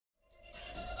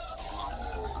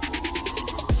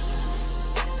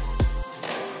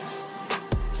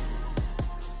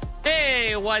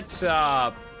what's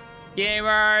up,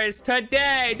 gamers?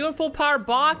 Today, doing full power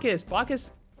Bacchus.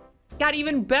 Bacchus got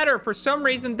even better. For some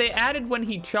reason, they added when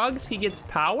he chugs, he gets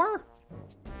power?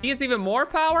 He gets even more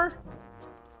power?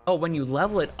 Oh, when you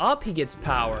level it up, he gets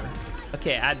power.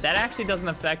 Okay, that actually doesn't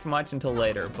affect much until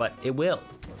later, but it will.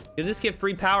 You'll just get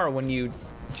free power when you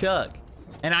chug.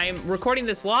 And I am recording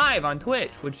this live on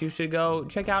Twitch, which you should go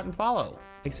check out and follow,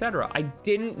 etc. I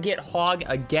didn't get hog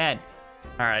again.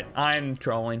 All right, I'm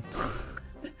trolling.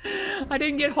 I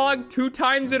didn't get hog 2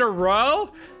 times in a row?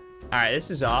 All right, this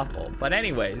is awful. But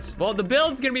anyways, well, the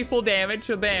build's gonna be full damage,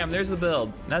 so bam, there's the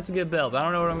build. That's a good build. I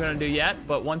don't know what I'm gonna do yet,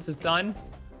 but once it's done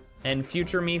and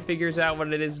future me figures out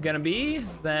what it is gonna be,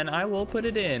 then I will put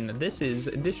it in. This is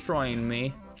destroying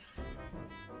me.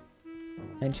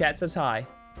 And chat says hi.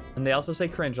 And they also say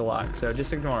cringe a lot, so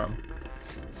just ignore them.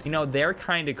 You know, they're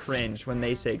kind of cringe when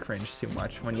they say cringe too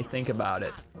much, when you think about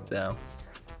it, so.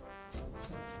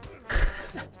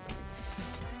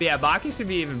 But yeah, Bacchus should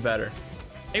be even better.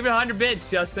 Maybe 100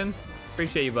 bits, Justin.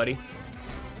 Appreciate you, buddy.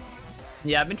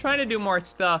 Yeah, I've been trying to do more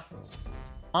stuff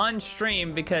on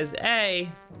stream because A,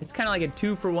 it's kind of like a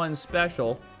 2-for-1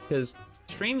 special, because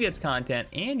stream gets content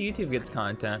and YouTube gets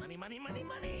content.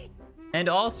 And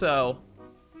also,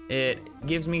 it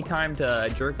gives me time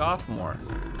to jerk off more.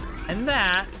 And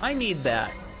that, I need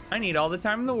that. I need all the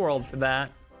time in the world for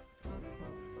that.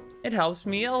 It helps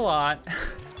me a lot.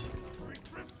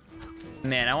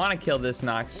 Man, I want to kill this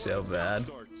Nox so bad.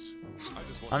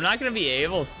 I'm not going to be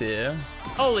able to.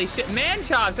 Holy shit. Man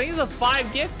chops. I think it's a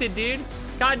 5 gifted, dude.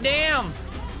 God damn.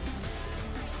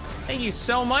 Thank you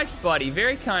so much, buddy.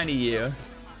 Very kind of you.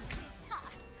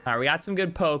 All right, we got some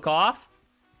good poke off.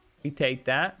 We take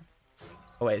that.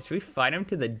 Oh, wait, should we fight him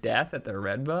to the death at the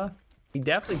red buff? He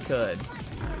definitely could.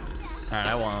 All right,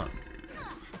 I won't.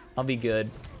 I'll be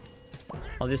good.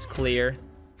 I'll just clear.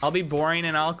 I'll be boring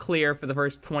and I'll clear for the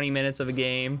first 20 minutes of a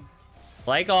game.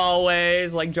 Like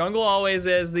always, like jungle always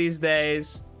is these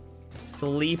days.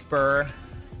 Sleeper.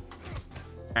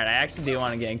 All right, I actually do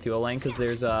want to gank to a lane because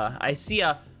there's I see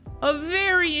a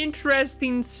very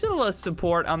interesting Scylla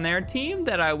support on their team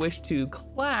that I wish to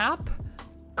clap.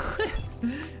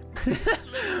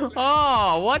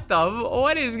 Oh,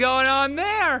 what is going on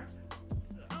there?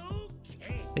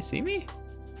 They see me?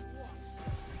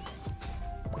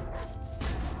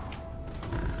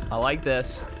 I like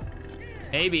this.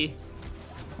 Maybe.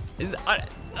 Is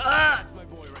That's my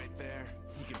boy right there.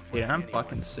 Dude, I'm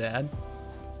fucking sad.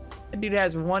 That dude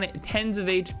has tens of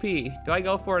HP. Do I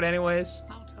go for it anyways?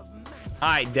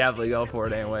 I definitely go for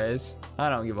it anyways. I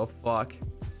don't give a fuck.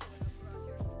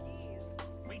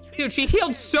 Dude, she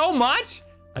healed so much?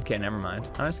 Okay, never mind.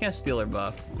 I'm just gonna steal her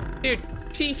buff. Dude,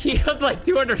 she healed like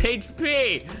 200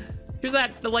 HP. She was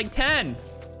at like 10.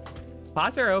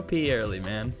 Pots are OP early,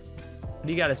 man. What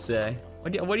do you gotta say?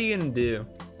 What are you gonna do?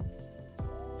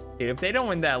 Dude, if they don't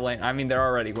win that lane, I mean, they're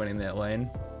already winning that lane.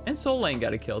 And Soul Lane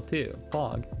got a kill too.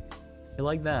 Fog. You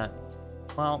like that?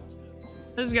 Well,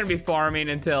 this is gonna be farming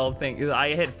until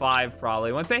I hit 5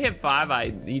 probably. Once I hit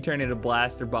 5, you turn into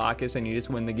Blaster Bacchus and you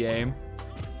just win the game.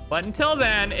 But until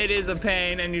then, it is a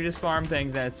pain and you just farm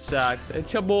things and it sucks.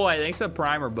 It's your boy. Thanks for the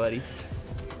primer, buddy.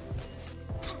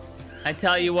 I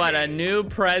tell you what, a new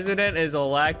president is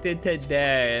elected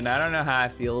today, and I don't know how I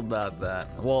feel about that.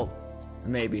 Well,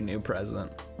 maybe new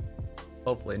president.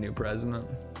 Hopefully new president.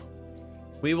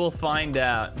 We will find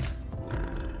out.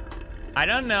 I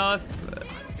don't know if...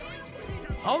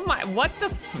 Oh my, what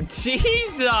the...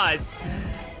 Jesus!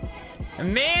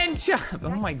 Man chop. Oh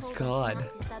my God.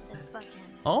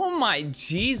 Oh my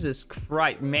Jesus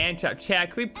Christ. Man chop. Chat,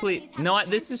 can we please... You know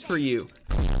what? This is for you.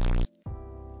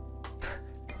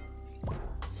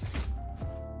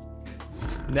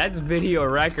 That's video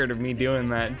record of me doing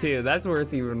that too. That's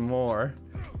worth even more.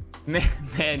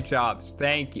 Man chops,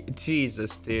 thank you.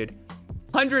 Jesus, dude.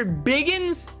 100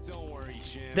 biggins?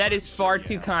 That is far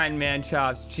too kind, man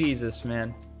chops. Jesus,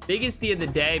 man. Biggest D of the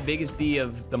day, biggest D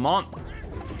of the month.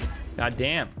 God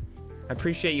damn. I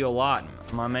appreciate you a lot,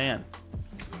 my man.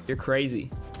 You're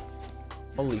crazy.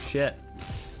 Holy shit.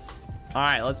 All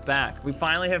right, let's back. We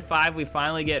finally hit 5. We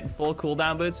finally get full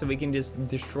cooldown boost so we can just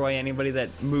destroy anybody that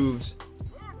moves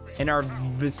in our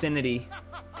vicinity.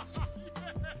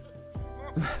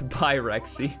 Bye,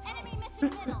 Rexy.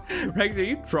 Rexy, are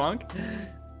you drunk?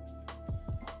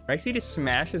 Rexy just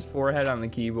smashed his forehead on the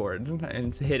keyboard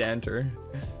and hit enter.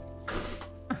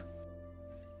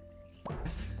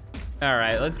 All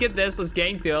right, let's get this. Let's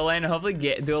gank dual lane. Hopefully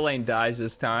dual lane dies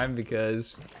this time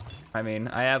because, I mean,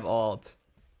 I have ult.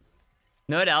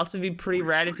 You know what else would be pretty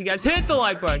rad if you guys hit the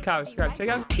like button, comment, subscribe, check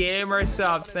out Gamer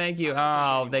Subs. Thank you.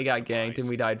 Oh, they got ganked and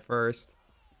we died first.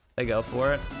 They go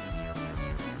for it.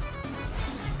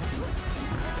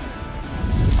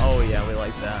 Oh, yeah, we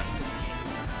like that.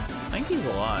 I think he's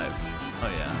alive. Oh,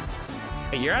 yeah.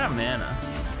 Hey, you're out of mana.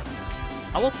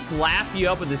 I will slap you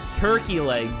up with this turkey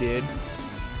leg, dude.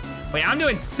 Wait, I'm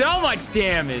doing so much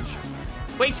damage.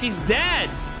 Wait, she's dead.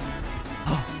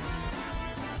 Oh.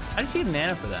 How did she have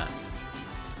mana for that?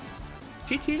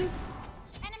 She cheated?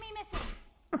 Enemy missing.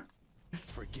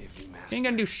 Forgive me, master. You ain't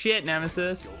gonna do shit,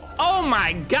 Nemesis. Oh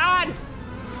my god!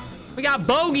 We got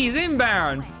bogeys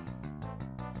inbound.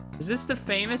 Is this the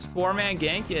famous 4-man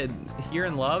gank you hear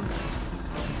and love?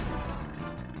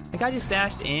 That guy just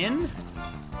dashed in?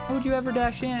 How would you ever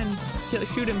dash in?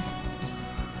 Shoot him.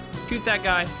 Shoot that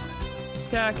guy.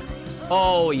 Attack.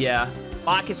 Oh, yeah.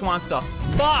 Bacchus wants to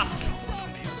fuck.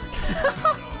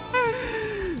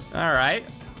 All right.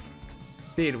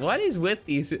 Dude, what is with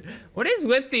these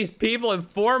people in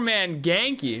 4-man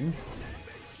ganking?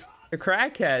 They're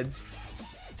crackheads.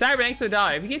 Cyber, thanks for the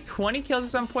dollar. If you get 20 kills at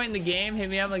some point in the game, hit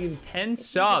me up. I'll give you 10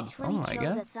 subs. Oh my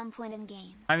god. At some point in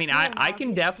game. I mean, I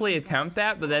can definitely attempt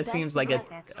that, but that seems like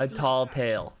a tall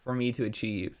tale for me to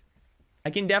achieve. I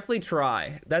can definitely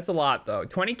try. That's a lot, though.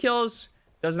 20 kills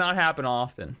does not happen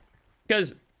often.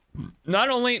 Because not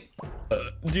only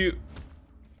do you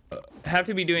have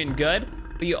to be doing good,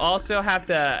 but you also have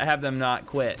to have them not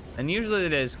quit. And usually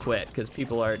it is quit, because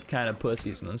people are kind of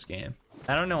pussies in this game.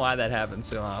 I don't know why that happens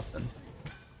so often.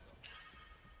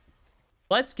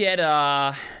 Let's get,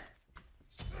 yeah.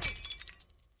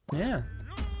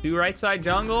 Do right side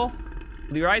jungle.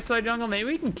 Do right side jungle. Maybe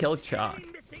we can kill Chalk.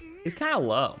 He's kind of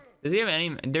low. Does he have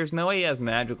any? There's no way he has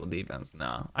magical defense.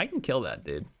 No, I can kill that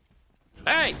dude.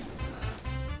 Hey!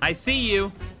 I see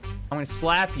you. I'm gonna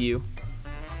slap you.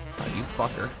 Oh, you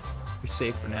fucker. You're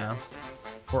safe for now.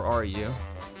 Or are you?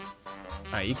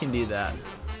 Alright, you can do that.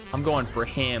 I'm going for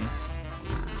him.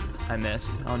 I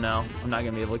missed. Oh no. I'm not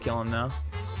gonna be able to kill him now.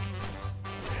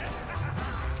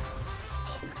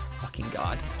 Fucking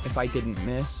god. If I didn't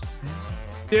miss.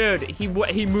 Dude, he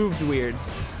moved weird.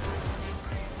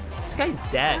 This guy's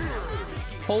dead.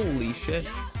 Holy shit.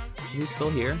 Is he still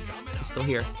here? He's still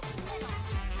here.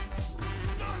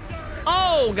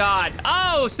 Oh god.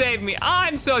 Oh, save me.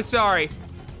 I'm so sorry.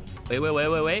 Wait.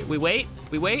 We wait.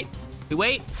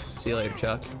 See you later,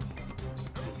 Chuck.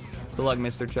 Good luck,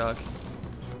 Mr. Chuck.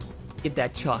 Get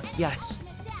that Chuck. Yes.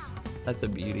 That's a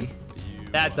beauty.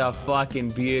 That's a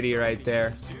fucking beauty right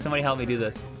there. Somebody help me do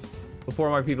this before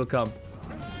more people come.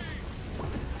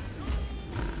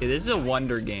 Okay, this is a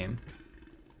wonder game.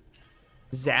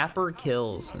 Zapper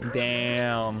kills.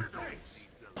 Damn.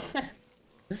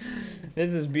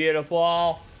 This is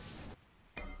beautiful.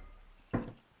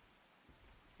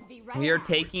 We are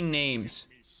taking names.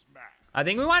 I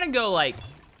think we want to go like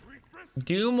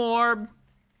do more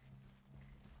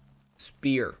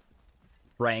spear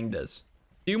Rangdas.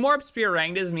 Do more spear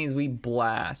Rangdas means we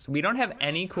blast. We don't have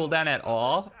any cooldown at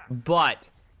all, but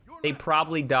they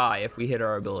probably die if we hit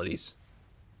our abilities,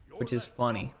 which is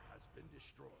funny.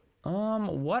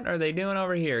 What are they doing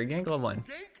over here? Gank level 1.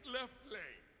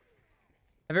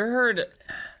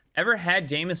 Ever had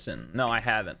Jameson? No, I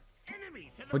haven't.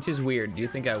 Which is weird. Do you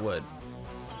think I would?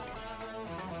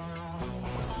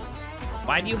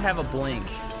 Why do you have a blink?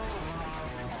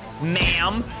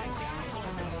 Ma'am?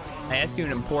 I asked you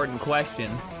an important question.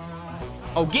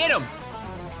 Oh, get him!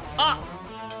 Up!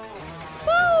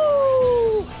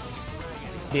 Woo!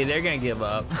 Dude, they're gonna give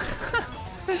up.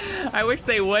 I wish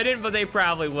they wouldn't, but they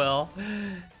probably will.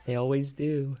 They always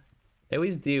do. They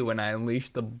always do when I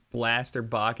unleash the blaster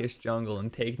Bacchus jungle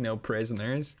and take no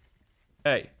prisoners.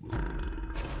 Hey.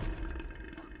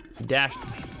 You dashed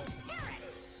me.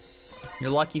 You're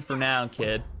lucky for now,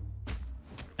 kid.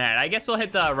 Alright, I guess we'll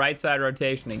hit the right side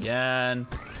rotation again.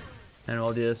 And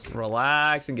we'll just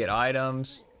relax and get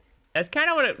items. That's kind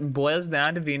of what it boils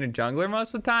down to being a jungler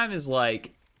most of the time, is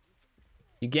like,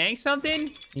 you gank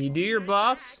something, you do your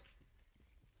buffs,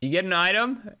 you get an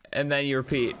item, and then you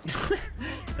repeat.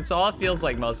 That's all it feels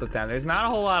like most of the time. There's not a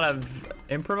whole lot of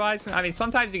improvising. I mean,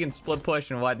 sometimes you can split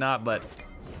push and whatnot, but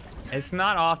it's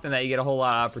not often that you get a whole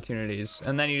lot of opportunities.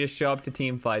 And then you just show up to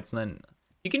team fights, and then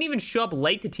you can even show up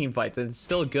late to team fights, and it's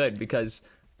still good because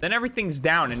then everything's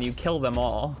down and you kill them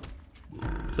all.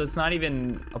 So it's not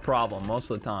even a problem most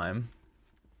of the time.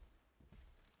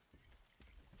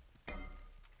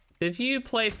 If you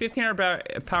play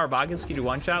 1500 power Bacchus, you do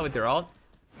one shot with your ult.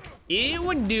 It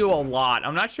would do a lot.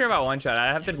 I'm not sure about one shot.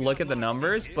 I have to look at the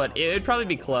numbers, but it would probably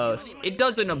be close. It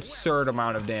does an absurd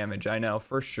amount of damage, I know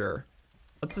for sure.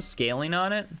 What's the scaling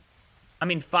on it? I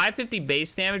mean, 550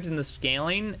 base damage in the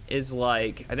scaling is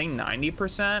like, I think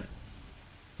 90%.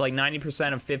 It's like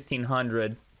 90% of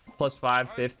 1500 plus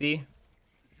 550.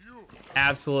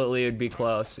 Absolutely, it'd be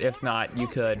close. If not, you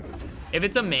could. If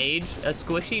it's a mage, a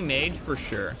squishy mage, for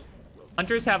sure.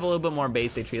 Hunters have a little bit more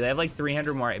base HP. They have like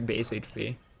 300 more base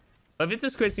HP. But if it's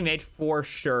a squishy mage, for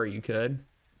sure you could.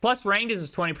 Plus, ranked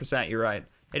is 20%. You're right.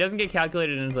 It doesn't get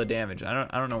calculated into the damage. I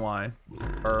don't know why.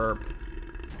 Burp.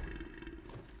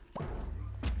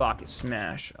 Fuck it,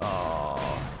 smash.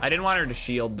 Oh, I didn't want her to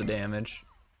shield the damage.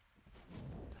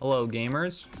 Hello,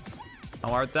 gamers.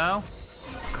 How art thou?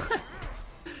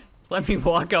 Let me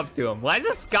walk up to him. Why is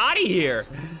a Scotty here?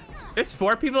 There's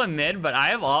 4 people in mid, but I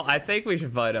have all. I think we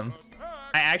should fight him.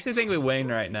 I actually think we win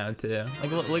right now too.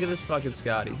 Like, look at this fucking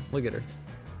Scotty. Look at her.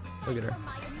 Look at her.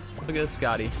 Look at this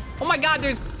Scotty. Oh my God,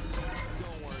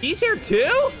 he's here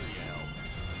too?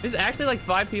 There's actually like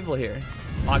 5 people here.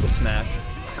 Pocket smash.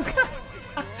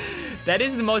 That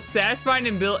is the most satisfying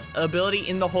ability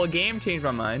in the whole game. Changed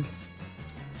my mind.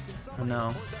 Oh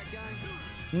no.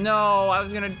 No, I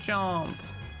was gonna jump.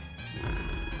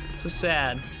 So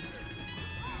sad.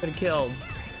 Could have killed.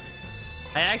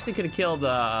 I actually could have killed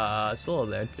Solo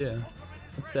there too.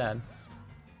 That's sad.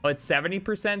 Oh, it's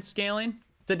 70% scaling?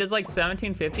 So it does like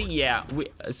 1750? Yeah,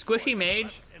 a squishy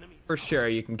mage, for sure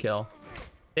you can kill.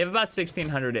 They have about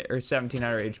 1600 or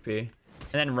 1700 HP. And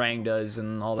then Rang does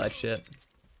and all that shit.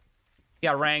 You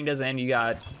got Rang does and you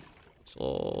got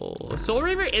Soul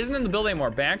Reaver isn't in the build anymore.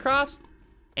 Bancroft's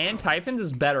and Typhon's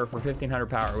is better for 1500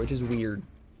 power, which is weird.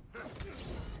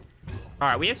 All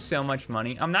right, we have so much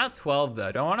money. I'm not 12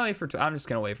 though. Don't want to wait for 12. I'm just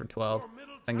gonna wait for 12.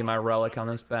 And get my relic on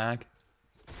this back.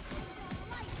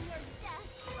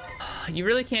 You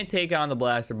really can't take on the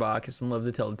Blaster Bacchus and live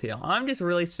to tell the tale. I'm just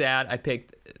really sad I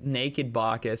picked naked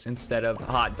Bacchus instead of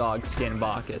hot dog skin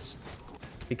Bacchus.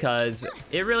 Because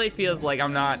it really feels like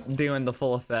I'm not doing the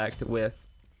full effect with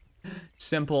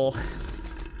simple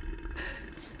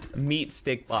meat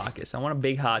stick Bacchus. I want a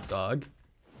big hot dog.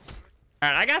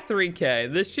 All right, I got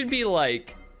 3K. This should be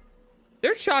like...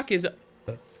 Their Chuck is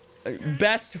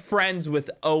best friends with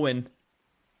Owen.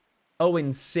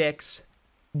 Owen 6.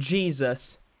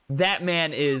 Jesus. That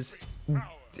man is...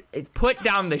 Put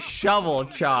down the shovel,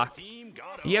 Chalk.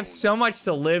 You have so much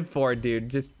to live for, dude.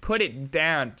 Just put it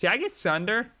down. Should I get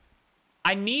Sunder?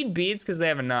 I need beads because they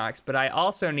have a Nox, but I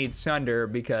also need Sunder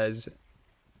because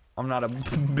I'm not a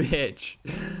bitch.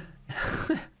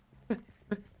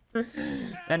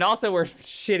 And also, we're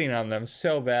shitting on them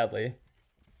so badly.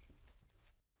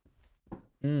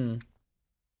 Dude,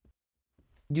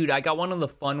 I got one of the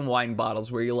fun wine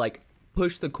bottles where you, like,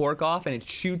 push the cork off and it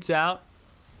shoots out.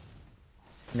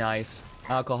 Nice.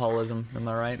 Alcoholism, am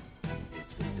I right?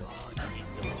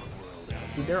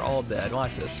 Dude, they're all dead.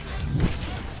 Watch this.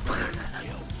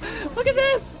 Look at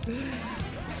this!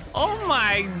 Oh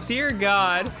my dear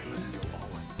God.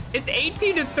 It's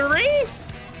 18-3?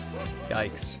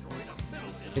 Yikes.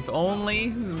 If only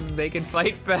they could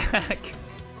fight back.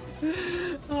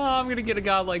 Oh, I'm gonna get a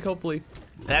godlike, hopefully.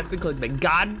 That's the clickbait.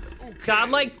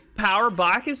 Godlike power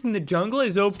Bacchus in the jungle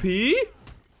is OP?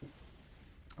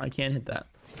 I can't hit that.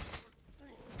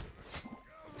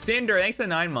 Cinder, thanks for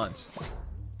 9 months.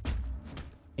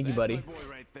 Thank you, buddy.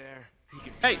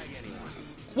 Hey!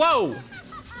 Whoa!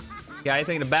 You got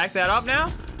anything to back that up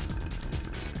now?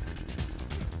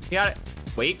 You got it.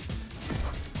 Wait.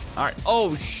 Alright.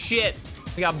 Oh, shit.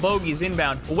 We got bogeys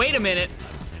inbound. Wait a minute.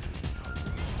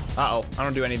 Uh-oh. I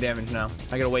don't do any damage now.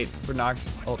 I gotta wait for Nox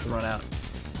ult to run out.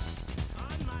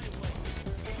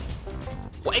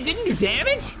 What? It didn't do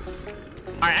damage?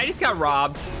 Alright, I just got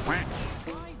robbed.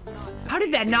 How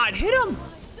did that not hit him?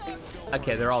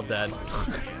 Okay, they're all dead.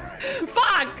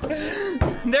 Fuck!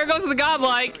 There goes the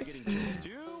godlike.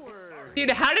 Dude,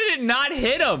 how did it not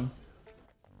hit him?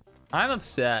 I'm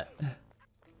upset.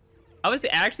 I was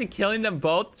actually killing them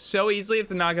both so easily if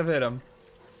the knock have hit him.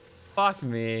 Fuck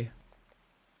me.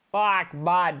 Fuck,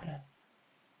 bud.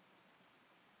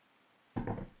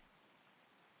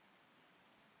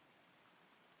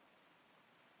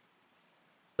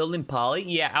 Building poly?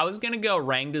 Yeah, I was gonna go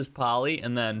ranked as poly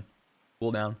and then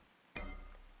cooldown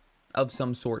of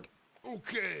some sort.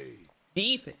 Okay.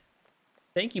 Defense.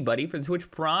 Thank you, buddy, for the Twitch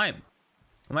Prime.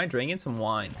 Am I drinking some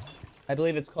wine? I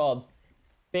believe it's called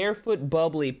Barefoot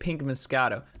Bubbly Pink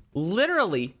Moscato.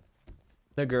 Literally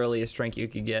the girliest drink you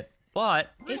could get,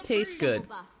 but it tastes good.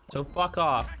 So fuck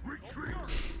off.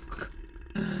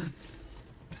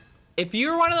 If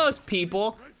you're one of those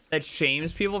people that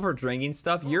shames people for drinking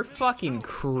stuff, you're fucking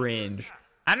cringe.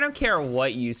 I don't care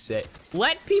what you say.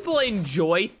 Let people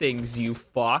enjoy things, you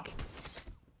fuck.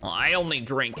 Well, I only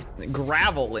drink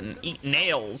gravel and eat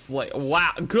nails. Like,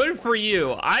 wow, good for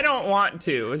you. I don't want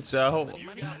to, so.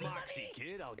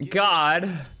 God.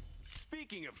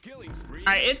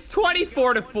 Alright, it's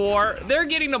 24-4. They're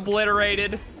getting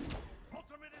obliterated.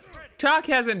 Chalk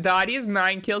hasn't died. He has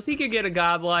 9 kills. He could get a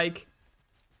godlike.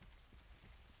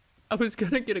 I was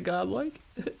gonna get a godlike.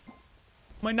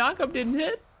 My knockup didn't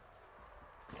hit.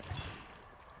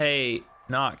 Hey,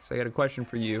 Nox, I got a question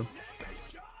for you.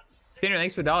 Dinner,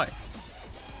 thanks for the $1. To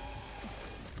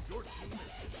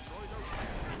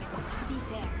be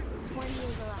fair, 20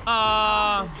 is a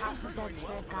lot. So top subs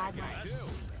for a godlike.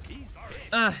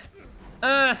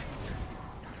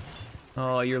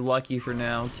 Oh, you're lucky for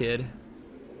now, kid.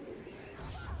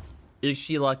 Is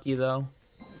she lucky though?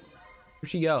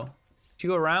 Where'd she go? Did she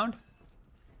go around?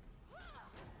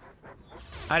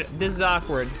 This is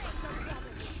awkward.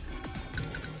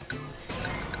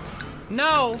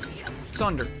 No!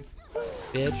 Sunder.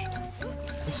 Bitch.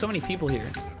 There's so many people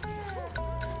here.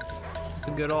 It's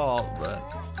a good ult, but...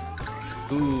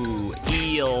 Ooh,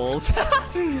 eels.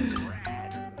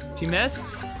 She missed?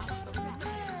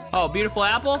 Oh, beautiful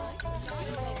apple?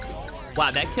 Wow,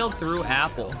 that killed through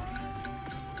apple.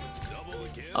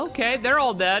 Okay, they're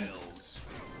all dead.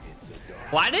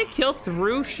 Why did it kill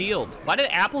through shield? Why did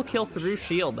apple kill through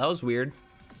shield? That was weird.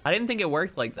 I didn't think it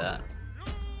worked like that.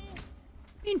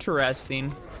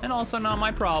 Interesting. And also not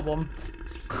my problem.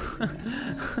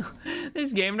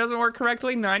 This game doesn't work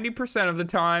correctly 90% of the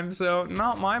time, so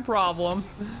not my problem.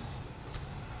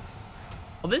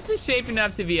 Well, this is shaping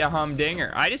up to be a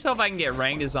humdinger. I just hope I can get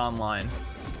ranked as online.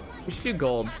 We should do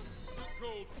gold.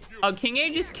 Oh, King A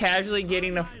just casually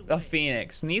getting a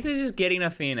Phoenix. Neith is just getting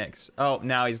a Phoenix. Oh,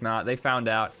 now he's not. They found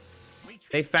out.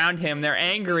 They found him. They're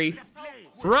angry.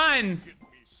 Run!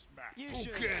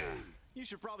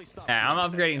 Yeah,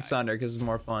 I'm upgrading Sunder because it's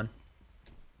more fun.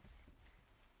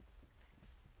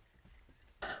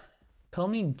 Call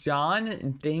me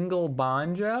John Dingle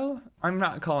Bonjo? I'm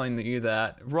not calling you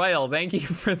that. Royal, thank you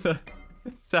for the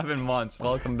 7 months.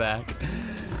 Welcome back.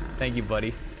 Thank you,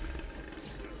 buddy.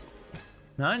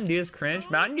 Mountain Dew's cringe.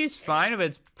 Mountain Dew's fine, but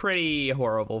it's pretty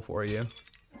horrible for you.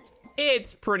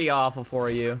 It's pretty awful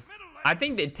for you. I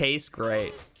think it tastes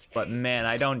great, but man,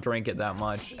 I don't drink it that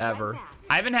much ever.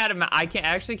 I haven't had I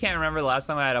actually can't remember the last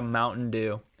time I had a Mountain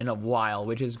Dew in a while,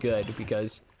 which is good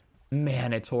because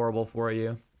man, it's horrible for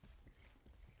you.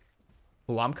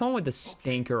 Oh, I'm coming with the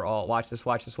stinker ult. Watch this,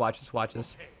 watch this, watch this, watch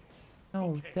this.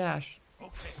 Oh, dash.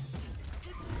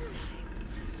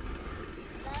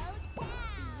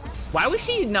 Why was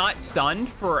she not stunned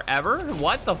forever?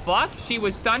 What the fuck? She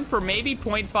was stunned for maybe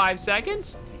 0.5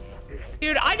 seconds?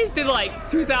 Dude, I just did like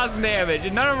 2,000 damage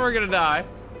and none of them are gonna die.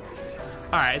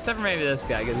 All right, except for maybe this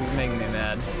guy because he's making me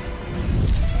mad.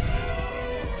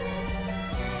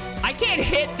 I can't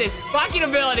hit this fucking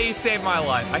ability to save my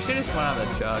life. I should have just went on the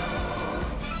Chuck.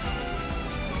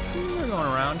 We're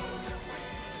going around.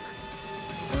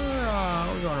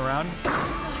 We're going around.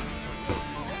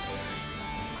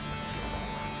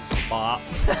 Bop.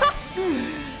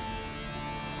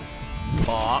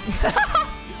 Bop.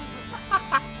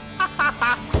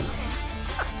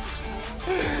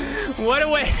 What a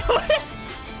way.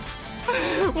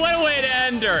 What a way to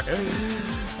end her.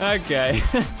 Okay.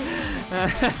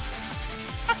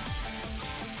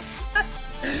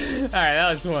 All right, that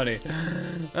was funny.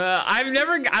 I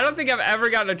don't think I've ever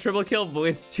gotten a triple kill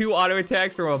with 2 auto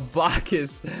attacks from a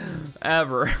Bacchus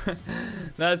ever.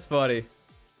 That's funny.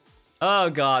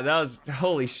 Oh God, that was,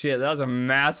 holy shit, that was a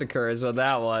massacre is what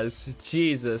that was.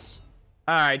 Jesus.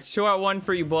 All right, short one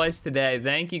for you boys today.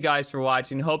 Thank you guys for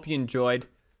watching. Hope you enjoyed.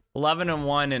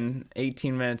 11-1 in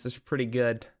 18 minutes is pretty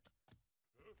good.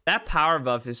 That power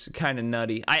buff is kind of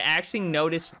nutty. I actually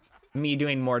noticed me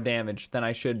doing more damage than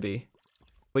I should be,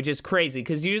 which is crazy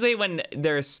because usually when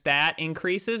their stat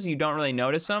increases, you don't really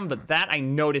notice them. But that I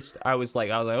noticed, I was like,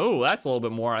 oh, that's a little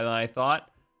bit more than I thought.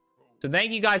 So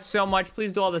thank you guys so much.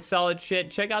 Please do all the solid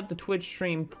shit. Check out the Twitch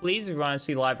stream, please, if you want to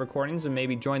see live recordings and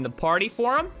maybe join the party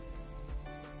for them.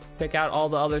 Check out all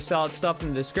the other solid stuff in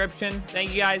the description.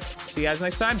 Thank you guys. See you guys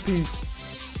next time. Peace.